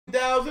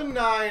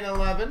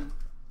2009-11.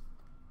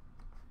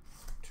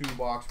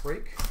 2-box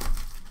break.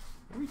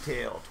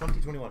 Retail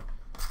 2021.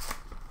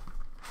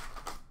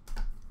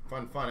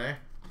 Fun, eh?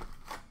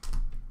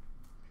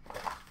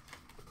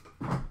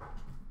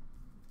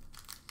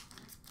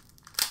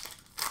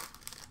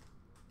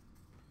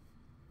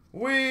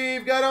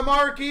 We've got a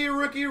marquee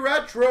rookie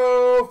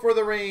retro for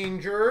the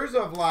Rangers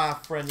of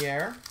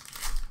Lafreniere.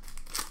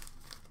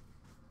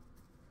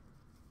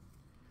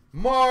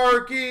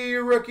 Marquee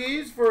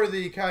rookies for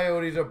the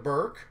Coyotes of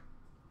Burke.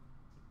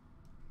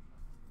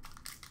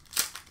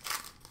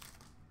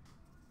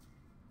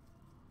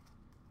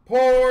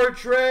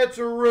 Portraits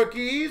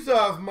rookies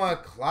of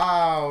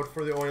McLeod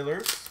for the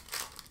Oilers.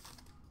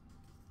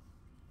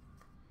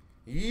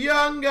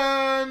 Young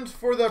Guns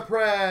for the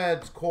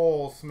Preds,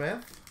 Cole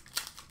Smith.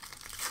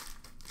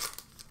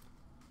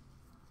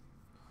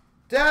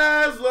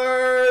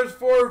 Dazzlers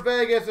for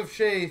Vegas of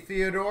Shea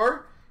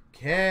Theodore.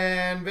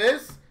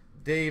 Canvas,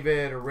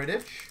 David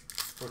Rittich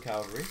for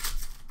Calgary.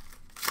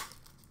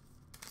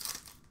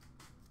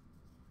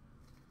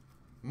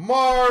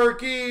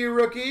 Marquee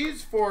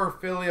rookies for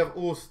Philly of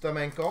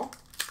Ustamenko.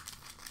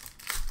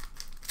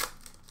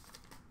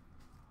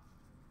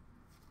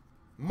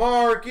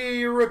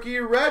 Marquee rookie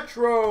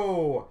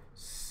retro,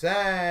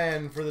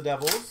 Sen for the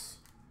Devils.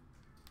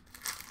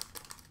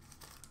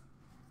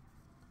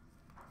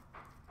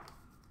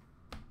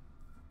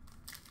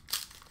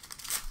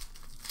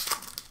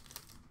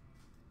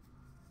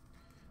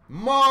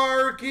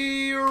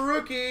 Marquee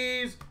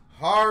rookies,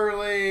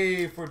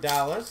 Harley for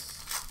Dallas.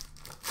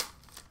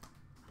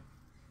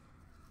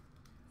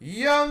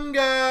 Young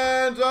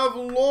Guns of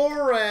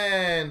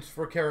Lawrence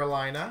for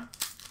Carolina.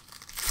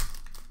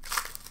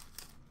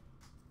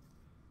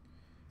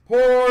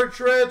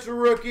 Portraits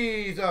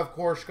rookies of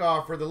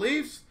Korshkov for the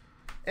Leafs.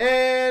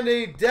 And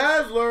a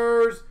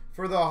Dazzlers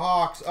for the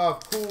Hawks of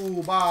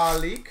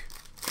Kubalik.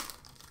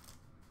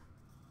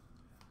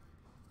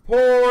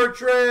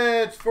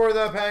 Portraits for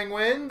the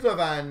Penguins of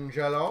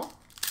Angelo.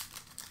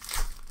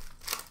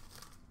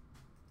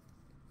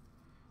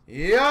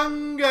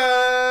 Young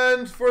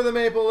Guns for the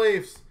Maple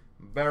Leafs,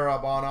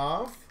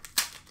 Barabanov.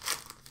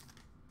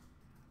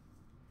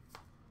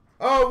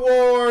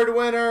 Award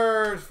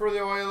winners for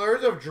the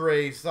Oilers of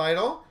Dre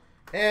Seidel.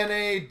 And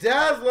a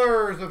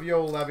Dazzlers of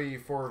Yo Levy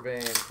for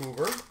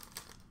Vancouver.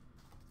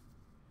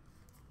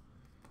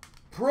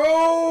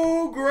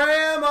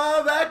 Program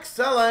of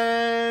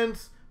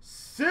Excellence,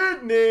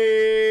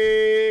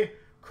 Sidney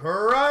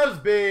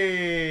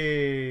Crosby.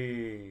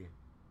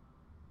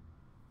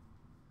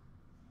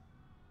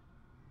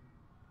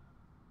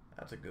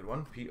 That's a good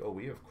one.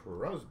 POE of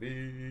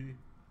Crosby.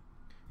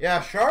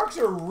 Yeah, Sharks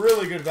are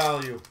really good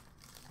value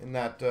in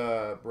that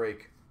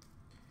break.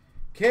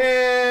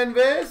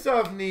 Canvas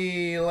of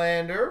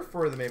Nylander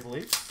for the Maple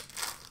Leafs.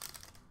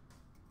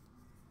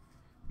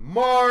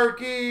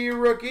 Marquee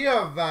rookie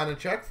of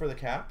Vanacek for the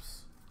Caps.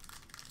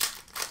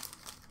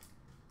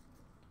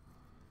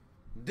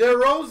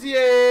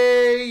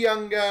 DeRosier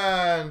Young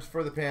Guns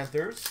for the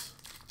Panthers.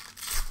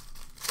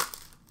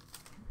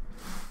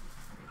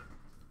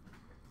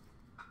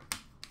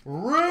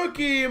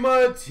 Rookie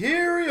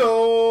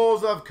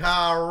materials of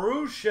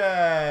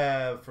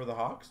Karushev for the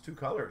Hawks. 2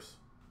 colors.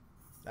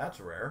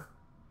 That's rare.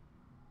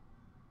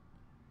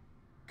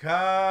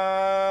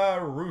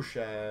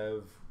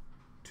 Karushev.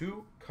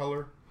 2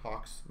 color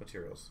Hawks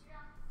materials.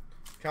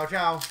 Ciao,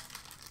 ciao.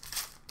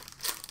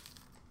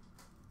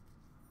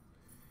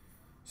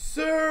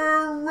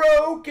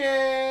 Sorokin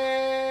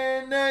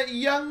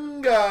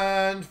Young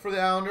Guns for the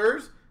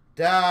Islanders.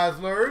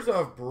 Dazzlers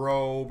of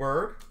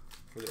Broberg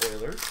for the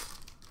Oilers.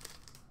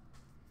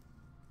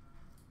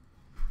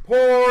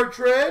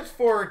 Portraits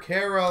for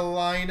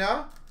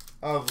Carolina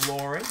of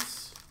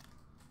Lawrence.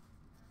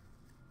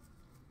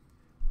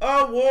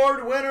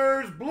 Award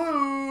winners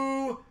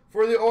blue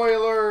for the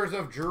Oilers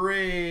of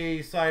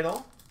Dre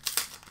Seidel.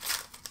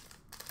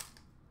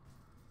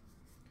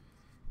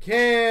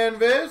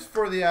 Canvas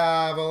for the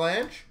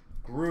Avalanche,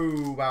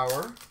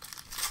 Grubauer.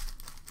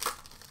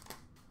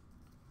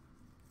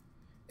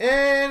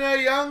 And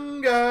a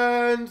Young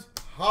Guns,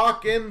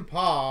 Hawk and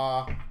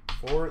Paw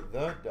for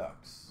the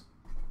Ducks.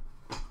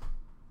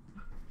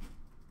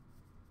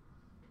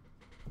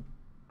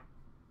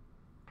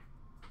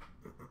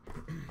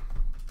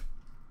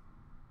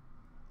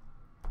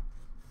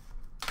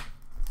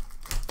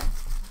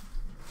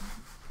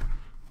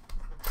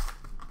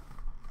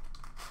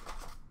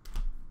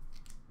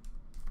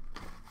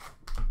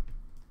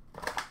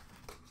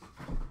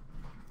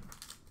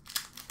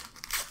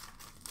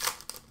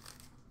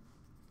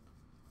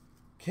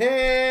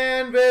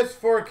 Canvas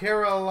for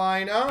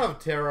Carolina of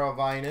Tara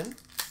Vinen.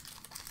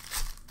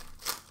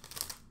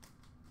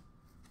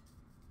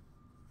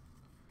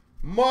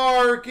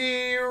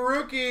 Marquee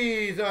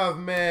rookies of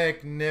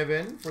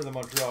McNiven for the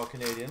Montreal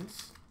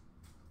Canadiens.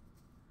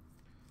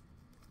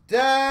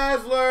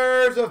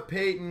 Dazzlers of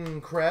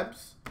Peyton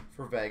Krebs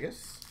for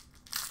Vegas.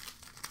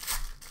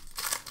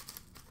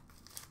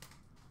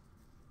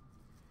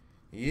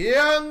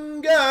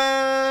 Young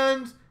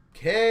Guns,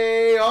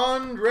 K.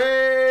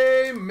 Andre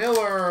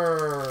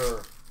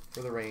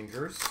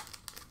Rangers.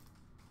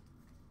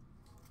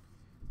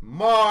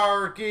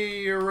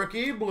 Marquee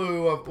rookie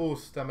blue of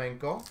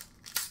Ustamenko.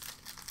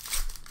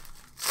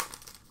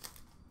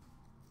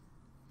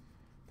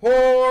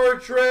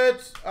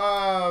 Portrait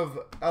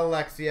of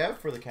Alexiev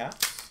for the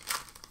Caps.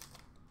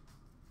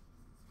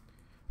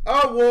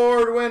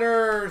 Award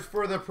winners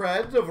for the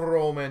Preds of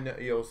Roman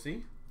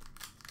Josi.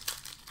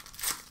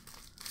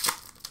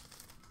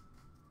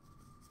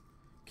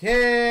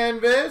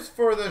 Canvas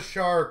for the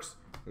Sharks,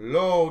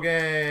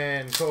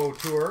 Logan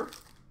Couture.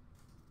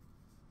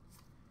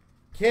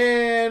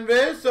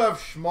 Canvas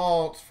of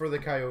Schmaltz for the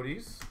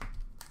Coyotes.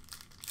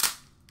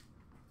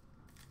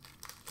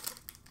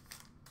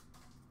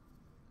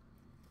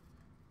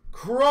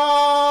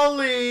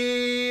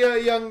 Crawley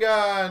Young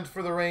Guns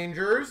for the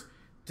Rangers.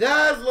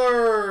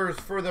 Dazzlers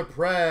for the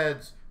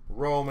Preds,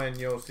 Roman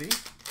Josi.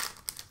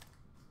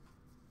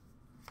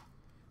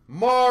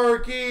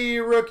 Marquee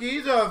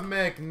rookies of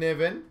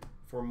McNiven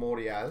for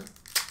Montreal.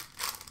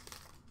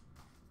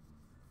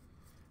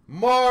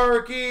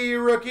 Marquee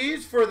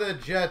rookies for the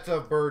Jets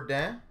of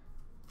Burdin.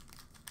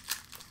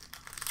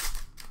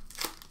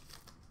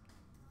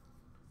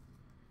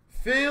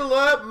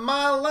 Philip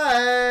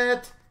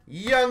Mallet,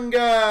 Young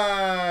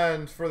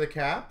Guns for the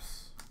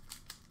Caps.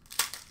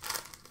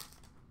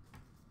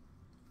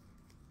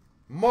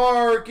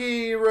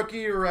 Marquee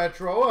rookie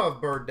retro of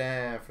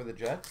Burdin for the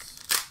Jets.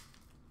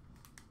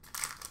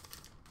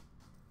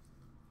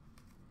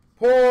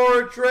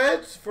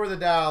 Portraits for the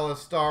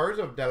Dallas Stars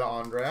of Della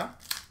Andrea.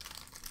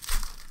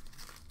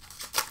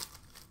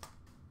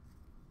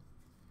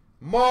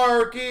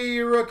 Marquee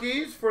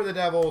rookies for the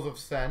Devils of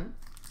Sen.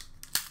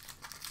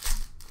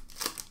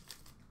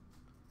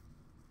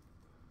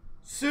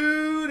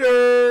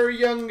 Suter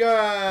Young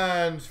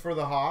Guns for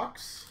the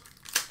Hawks.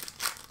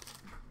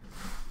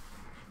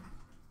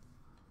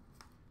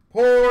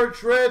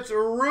 Portraits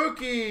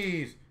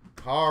rookies,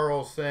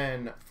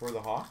 Carlson for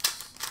the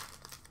Hawks.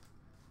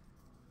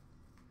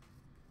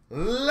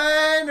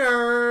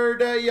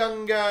 Leonard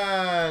Young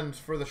Guns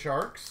for the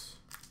Sharks.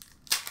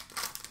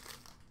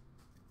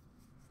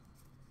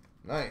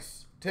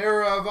 Nice.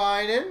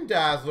 Teravainen,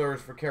 Dazzlers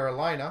for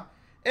Carolina.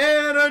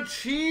 And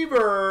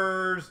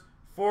Achievers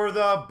for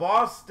the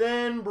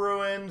Boston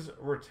Bruins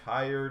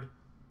retired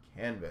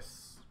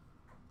canvas.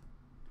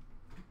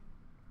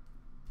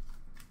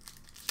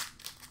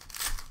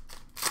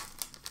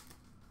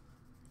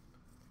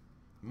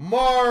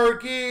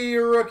 Marquee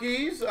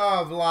rookies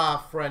of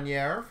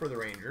Lafreniere for the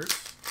Rangers.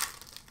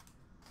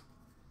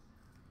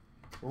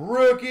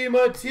 Rookie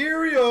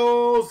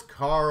materials,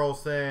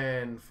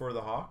 Carlson for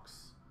the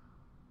Hawks.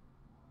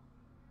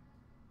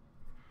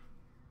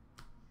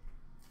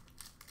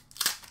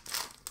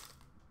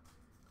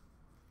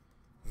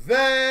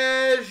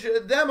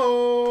 Veg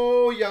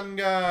Demo Young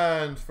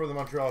Guns for the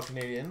Montreal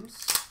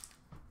Canadiens.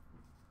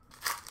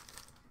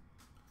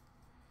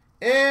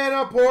 And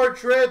a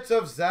portrait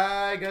of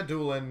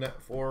Zagadulin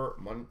for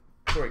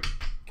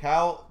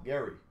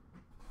Calgary.